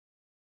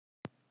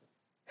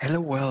Hello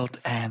world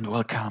and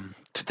welcome.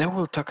 Today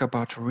we'll talk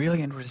about a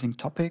really interesting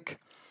topic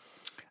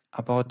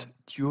about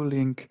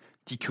dueling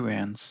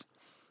DQNs.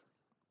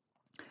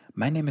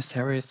 My name is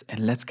Harris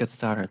and let's get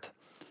started.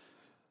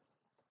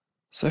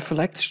 So if you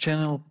like this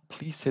channel,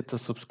 please hit the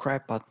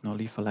subscribe button or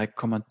leave a like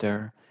comment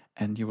there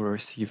and you will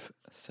receive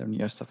 7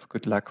 years of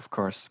good luck, of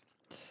course.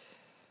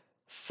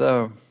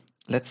 So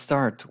let's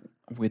start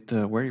with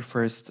the very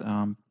first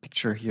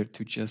picture here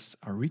to just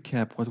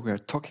recap what we are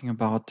talking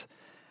about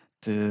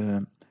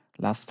the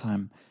last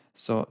time.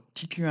 So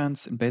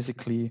DQNs and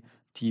basically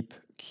deep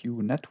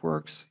Q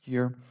networks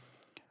here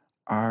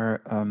are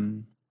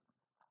on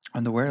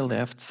the very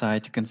left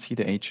side, you can see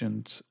the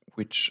agent,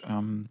 which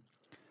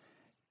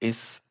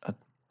is a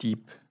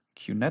deep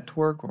Q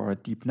network or a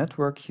deep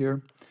network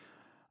here.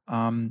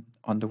 On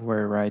the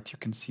very right, you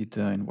can see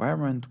the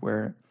environment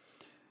where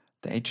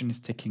the agent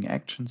is taking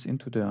actions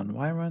into the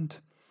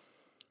environment.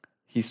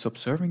 He's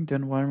observing the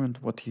environment,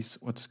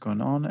 what's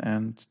going on,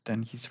 and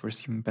then he's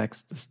receiving back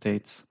the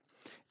states.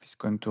 If he's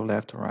going to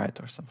left or right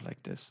or something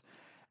like this.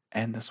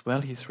 And as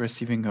well, he's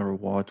receiving a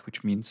reward,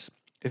 which means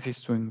if he's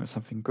doing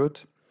something good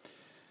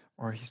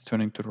or he's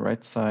turning to the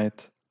right side,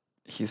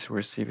 he's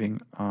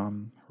receiving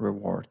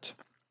reward.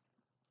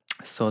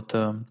 So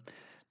the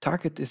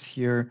target is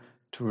here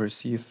to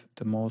receive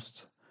the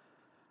most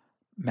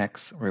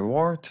max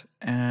reward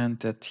and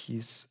that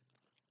he's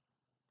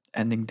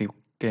ending the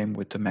game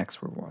with the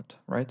max reward,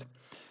 right?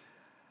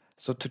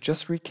 So to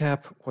just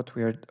recap what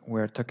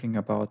we're talking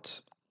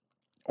about,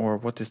 or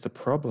what is the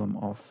problem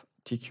of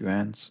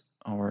DQNs,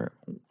 or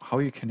how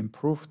you can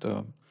improve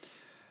the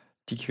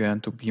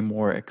DQN to be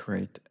more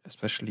accurate,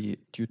 especially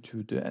due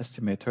to the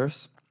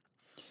estimators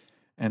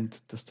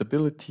and the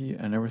stability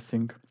and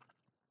everything.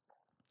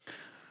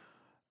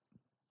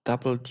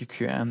 Double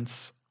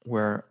DQNs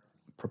were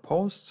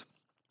proposed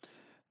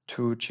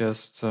to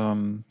just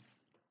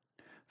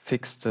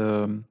fix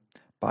the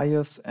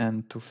bias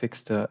and to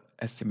fix the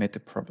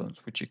estimated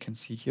problems, which you can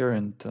see here.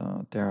 And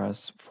there are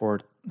 4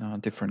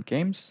 different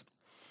games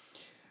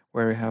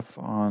where you have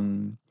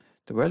on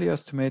the value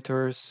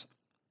estimators,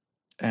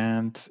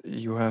 and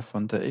you have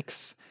on the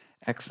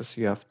x-axis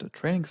you have the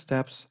training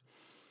steps,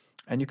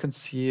 and you can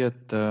see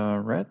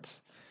the red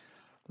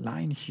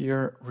line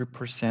here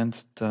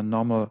represents the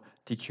normal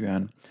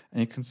DQN, and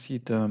you can see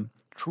the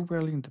true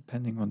value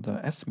depending on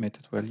the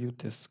estimated value.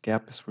 This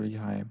gap is really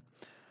high.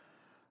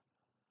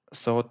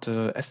 So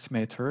the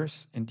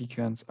estimators in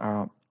DQNs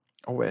are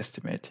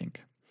overestimating.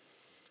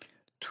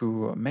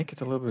 To make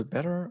it a little bit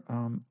better,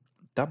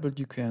 double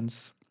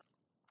DQNs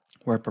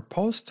were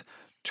proposed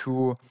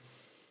to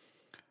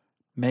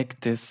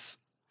make this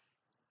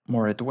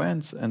more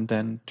advanced and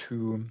then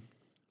to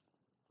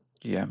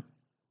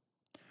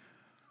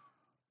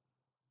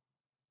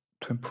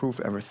improve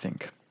everything.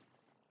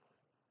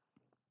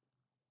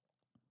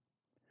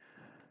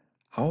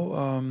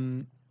 How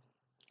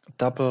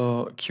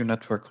double Q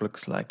network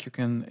looks like. You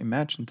can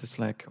imagine this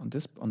like on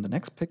the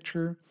next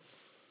picture.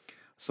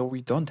 So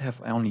we don't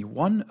have only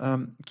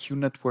one Q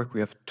network, we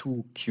have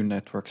 2 Q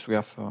networks. We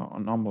have a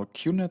normal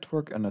Q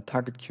network and a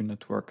target Q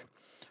network.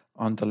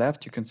 On the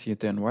left, you can see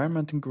the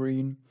environment in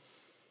green,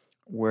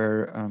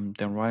 where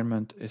the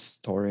environment is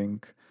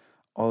storing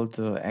all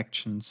the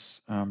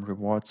actions,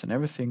 rewards, and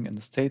everything in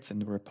the states in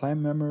the reply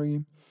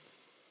memory.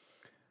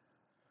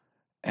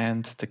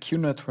 And the Q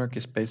network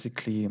is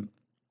basically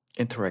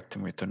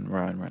interacting with the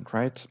environment,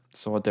 right?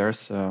 So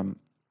there's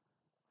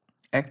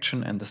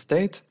action and the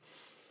state,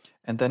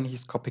 and then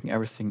he's copying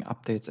everything,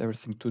 updates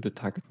everything to the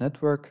target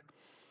network,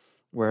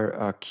 where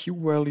a Q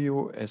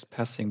value is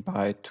passing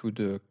by to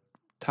the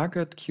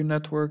target Q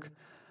network,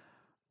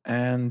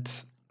 and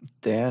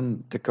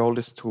then the goal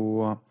is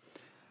to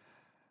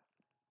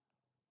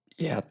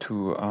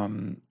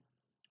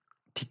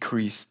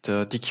decrease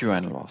the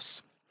DQN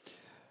loss.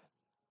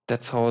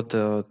 That's how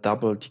the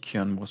double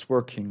DQN was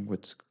working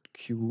with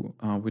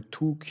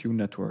 2 Q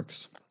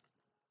networks.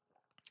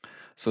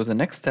 So the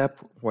next step,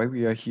 why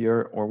we are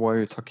here, or why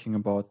we're talking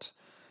about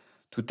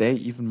today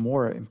even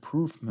more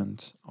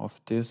improvement of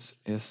this,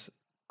 is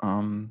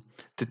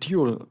the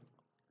dueling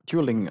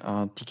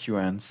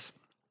DQNs,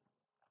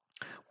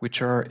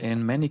 which are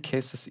in many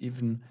cases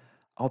even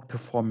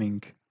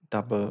outperforming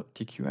double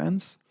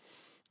DQNs.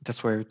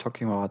 That's why we're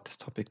talking about this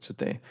topic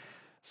today.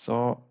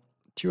 So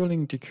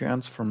dueling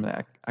DQNs from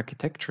the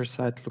architecture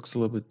side looks a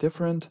little bit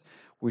different,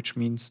 which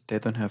means they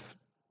don't have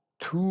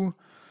 2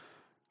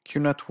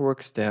 Q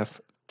networks, they have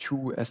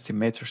 2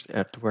 estimators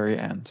at the very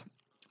end.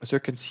 As you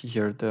can see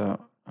here, the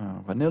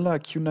vanilla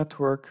Q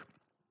network,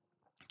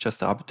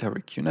 just the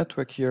arbitrary Q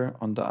network here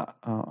on the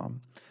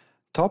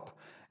top,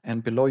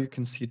 and below you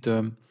can see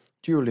the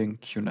dueling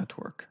Q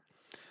network.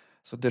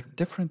 So the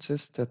difference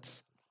is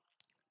that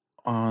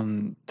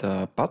on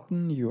the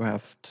button you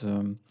have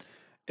the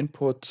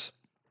input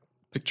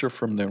picture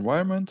from the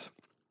environment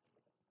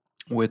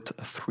with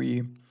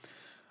 3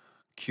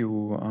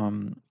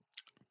 Q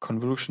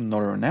convolution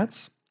neural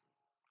nets,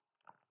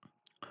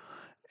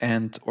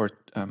 and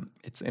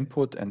its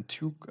input and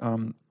 2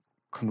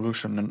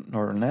 convolutional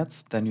neural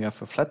nets. Then you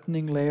have a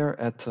flattening layer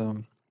at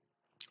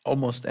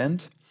almost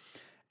end.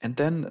 And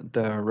then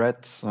the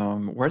red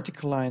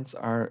vertical lines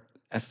are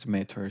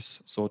estimators,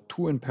 so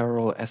two in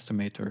parallel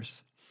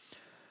estimators.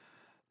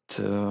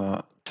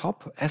 The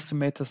top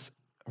estimators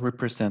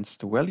represents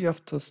the value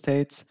of the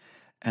states,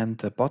 and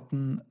the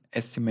bottom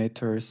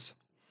estimators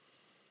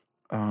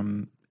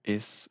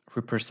is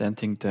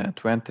representing the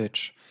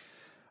advantage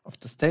of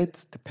the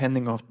state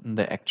depending on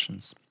the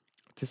actions.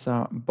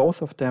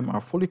 Both of them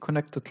are fully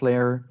connected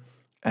layer,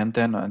 and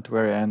then at the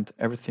very end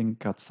everything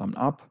got summed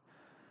up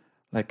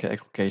like an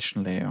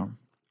aggregation layer.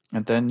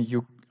 And then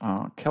you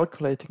are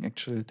calculating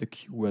actually the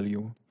Q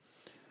value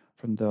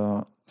from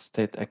the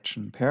state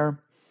action pair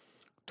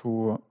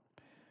to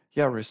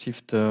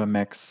receive the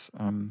max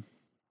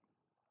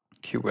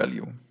Q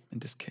value in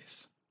this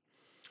case.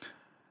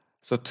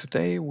 So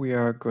today we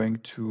are going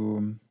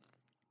to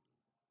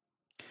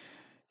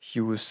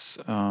use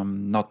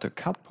not the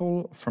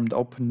Catpole from the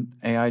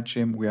OpenAI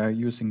Gym, we are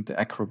using the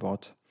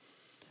Acrobot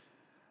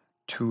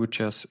to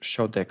just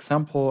show the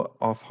example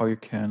of how you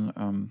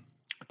can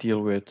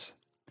deal with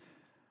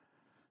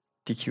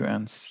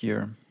DQNs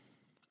here.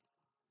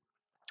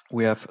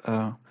 We have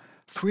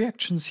 3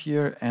 actions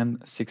here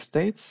and 6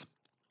 states.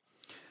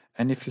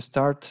 And if you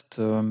start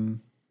the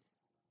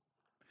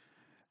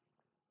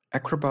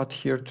Acrobot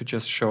here to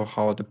just show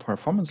how the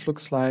performance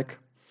looks like,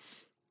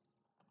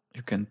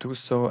 you can do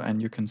so,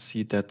 and you can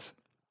see that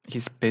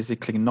he's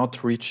basically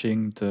not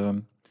reaching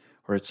the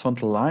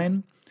horizontal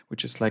line,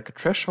 which is like a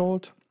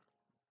threshold.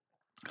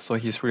 So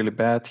he's really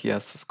bad. He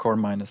has a score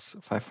minus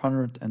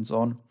 500 and so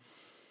on.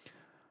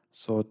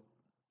 So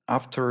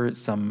after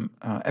some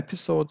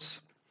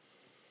episodes,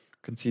 you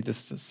can see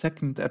this is the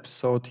second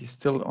episode, he's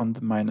still on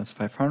the minus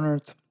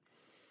 500.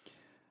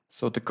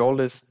 So the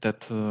goal is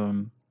that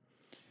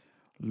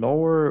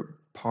lower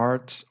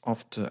part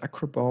of the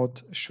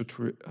Acrobot should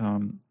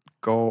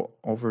go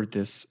over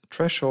this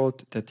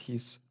threshold, that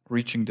he's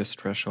reaching this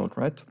threshold,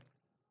 right?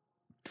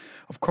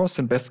 Of course,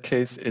 in best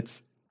case,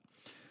 it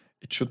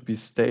should be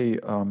stay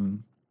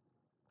in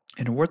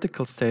a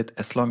vertical state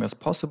as long as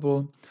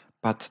possible,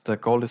 but the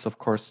goal is, of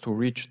course, to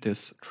reach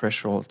this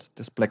threshold,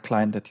 this black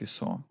line that you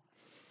saw.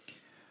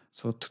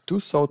 So to do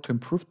so, to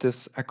improve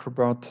this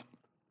Acrobot,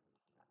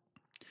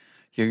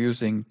 you're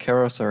using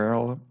Keras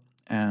RL,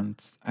 and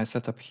I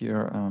set up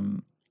here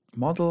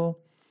model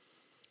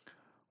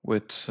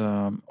with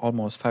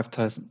almost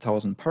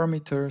 5,000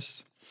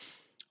 parameters,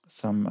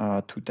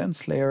 some 2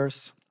 dense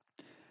layers,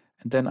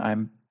 and then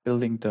I'm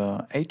building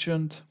the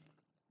agent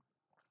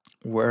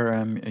where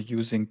I'm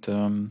using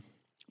the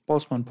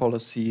Boltzmann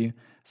policy,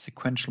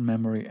 sequential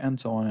memory, and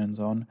so on and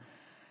so on.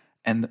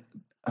 And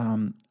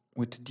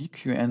with the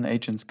DQN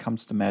agents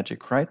comes the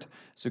magic, right?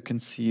 So you can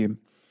see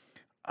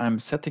I'm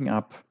setting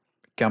up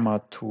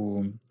gamma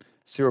to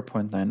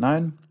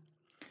 0.99,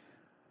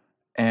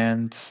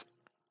 and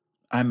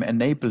I'm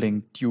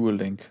enabling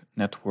dueling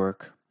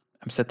network.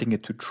 I'm setting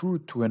it to true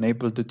to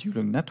enable the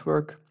dueling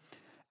network.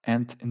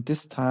 And in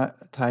this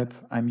type,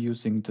 I'm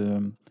using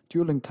the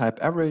dueling type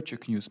average. You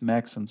can use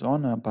max and so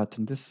on, but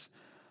in this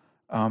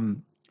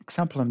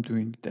example, I'm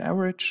doing the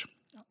average.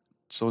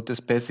 So this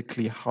is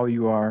basically how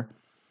you are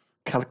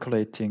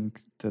calculating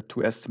the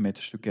 2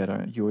 estimators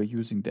together. You are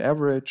using the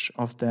average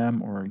of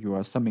them, or you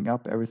are summing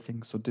up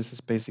everything. So this is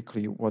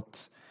basically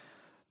what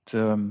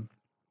the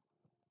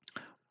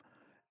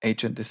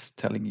agent is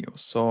telling you.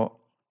 So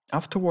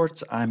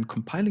afterwards, I'm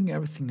compiling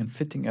everything and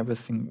fitting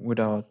everything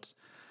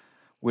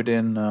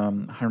within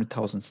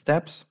 100,000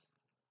 steps,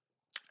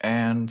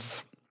 and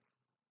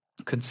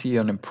you can see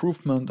an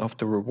improvement of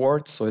the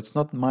reward. So it's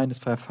not minus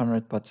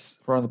 500, but it's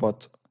around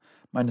about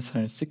minus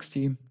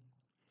 160.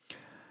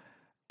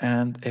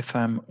 And if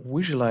I'm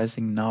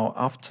visualizing now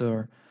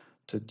after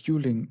the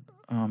dueling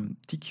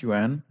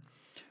DQN,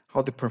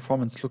 how the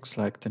performance looks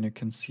like, then you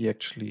can see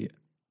actually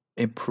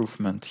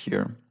improvement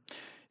here.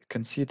 You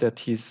can see that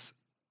he's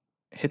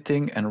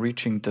hitting and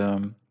reaching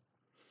the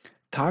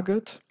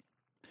target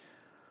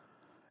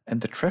and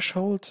the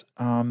threshold.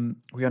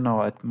 We are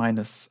now at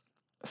minus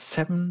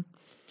 7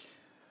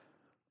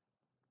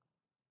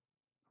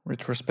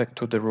 with respect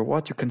to the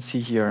reward. You can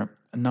see here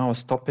now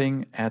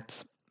stopping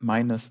at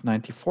minus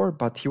 94,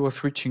 but he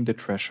was reaching the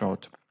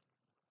threshold.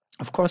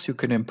 Of course, you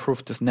can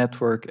improve this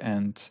network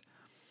and,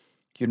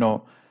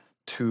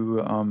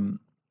 to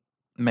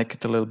make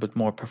it a little bit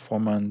more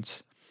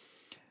performant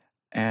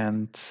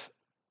and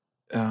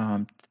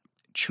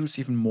choose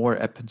even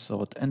more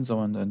episode and so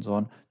on and so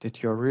on,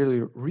 that you're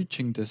really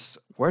reaching this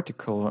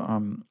vertical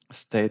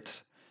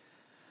state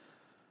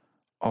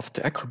of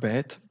the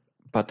Acrobat.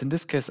 But in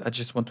this case, I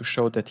just want to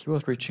show that he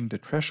was reaching the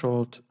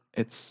threshold.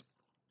 It's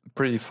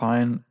pretty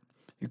fine.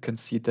 You can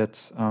see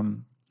that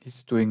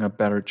he's doing a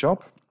better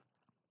job.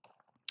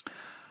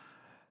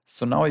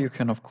 So now you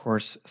can, of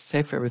course,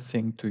 save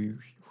everything to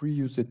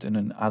reuse it in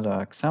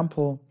another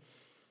example.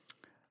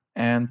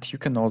 And you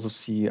can also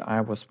see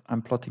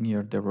I'm plotting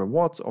here the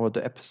rewards or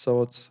the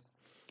episodes,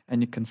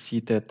 and you can see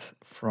that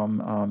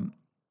from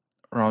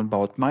around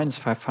about minus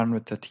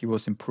 500 that he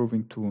was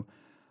improving to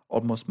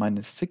almost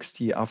minus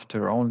 60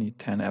 after only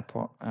 10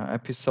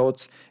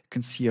 episodes. You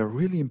can see a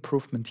really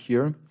improvement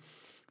here.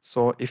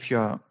 So if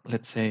you're,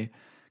 let's say,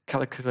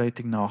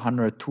 calculating now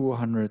 100,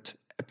 200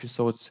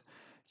 episodes,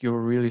 you will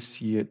really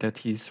see that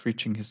he's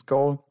reaching his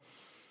goal.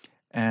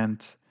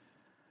 And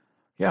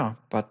yeah,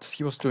 but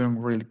he was doing a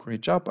really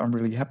great job. I'm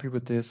really happy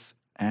with this.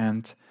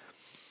 And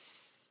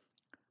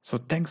so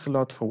thanks a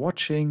lot for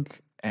watching,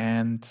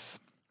 and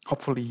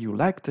hopefully you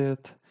liked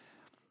it.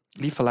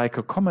 Leave a like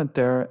or comment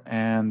there,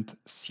 and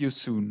see you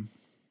soon.